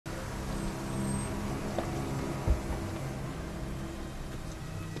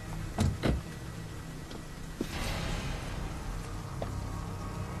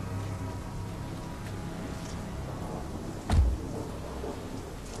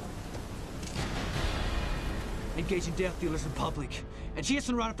engaging death dealers in public, and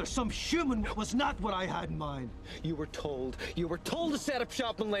chasing around after some human was not what I had in mind. You were told to set up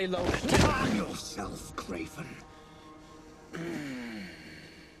shop and lay low. Calm yourself, Kraven.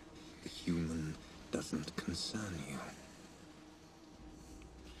 The human doesn't concern you.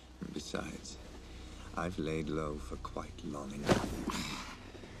 Besides, I've laid low for quite long enough.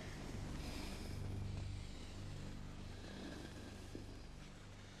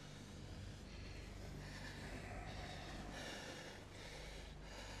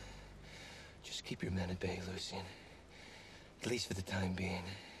 Just keep your men at bay, Lucian. At least for the time being.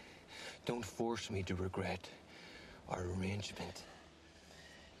 Don't force me to regret our arrangement.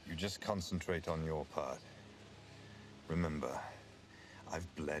 You just concentrate on your part. Remember,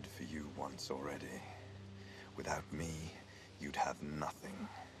 I've bled for you once already. Without me, you'd have nothing.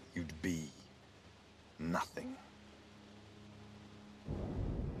 You'd be nothing.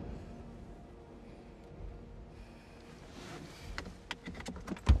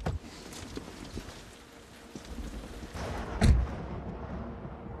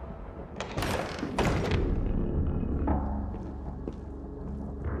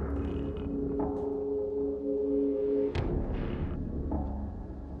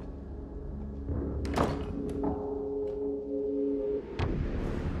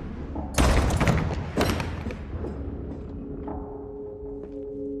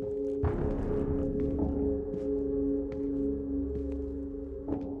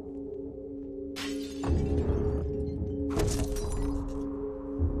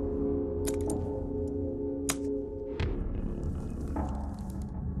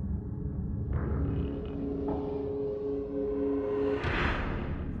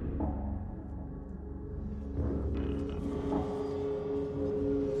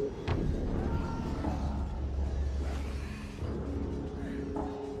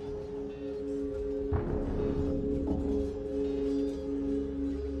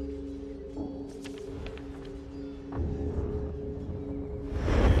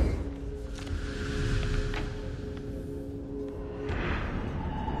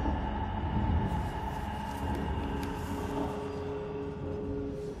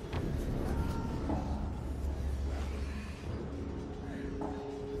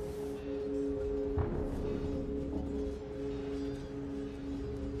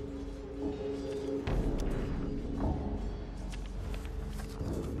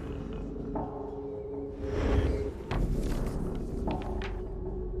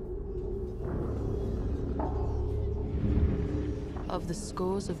 Of the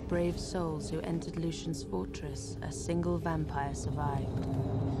scores of brave souls who entered Lucian's fortress, a single vampire survived.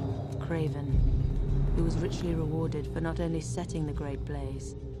 Kraven, who was richly rewarded for not only setting the Great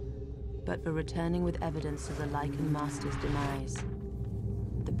Blaze, but for returning with evidence of the Lycan Master's demise.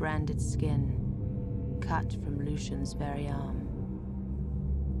 The branded skin, cut from Lucian's very arm.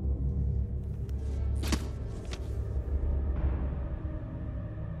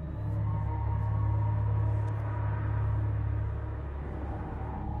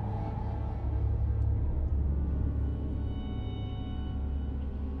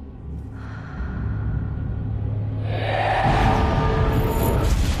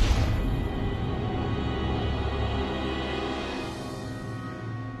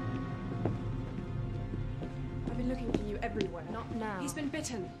 He's been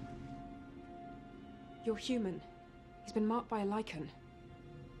bitten. You're human. He's been marked by a Lycan.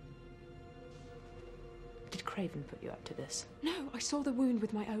 Did Kraven put you up to this? No, I saw the wound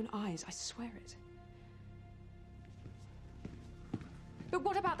with my own eyes. I swear it. But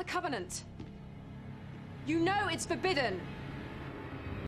what about the Covenant? You know it's forbidden!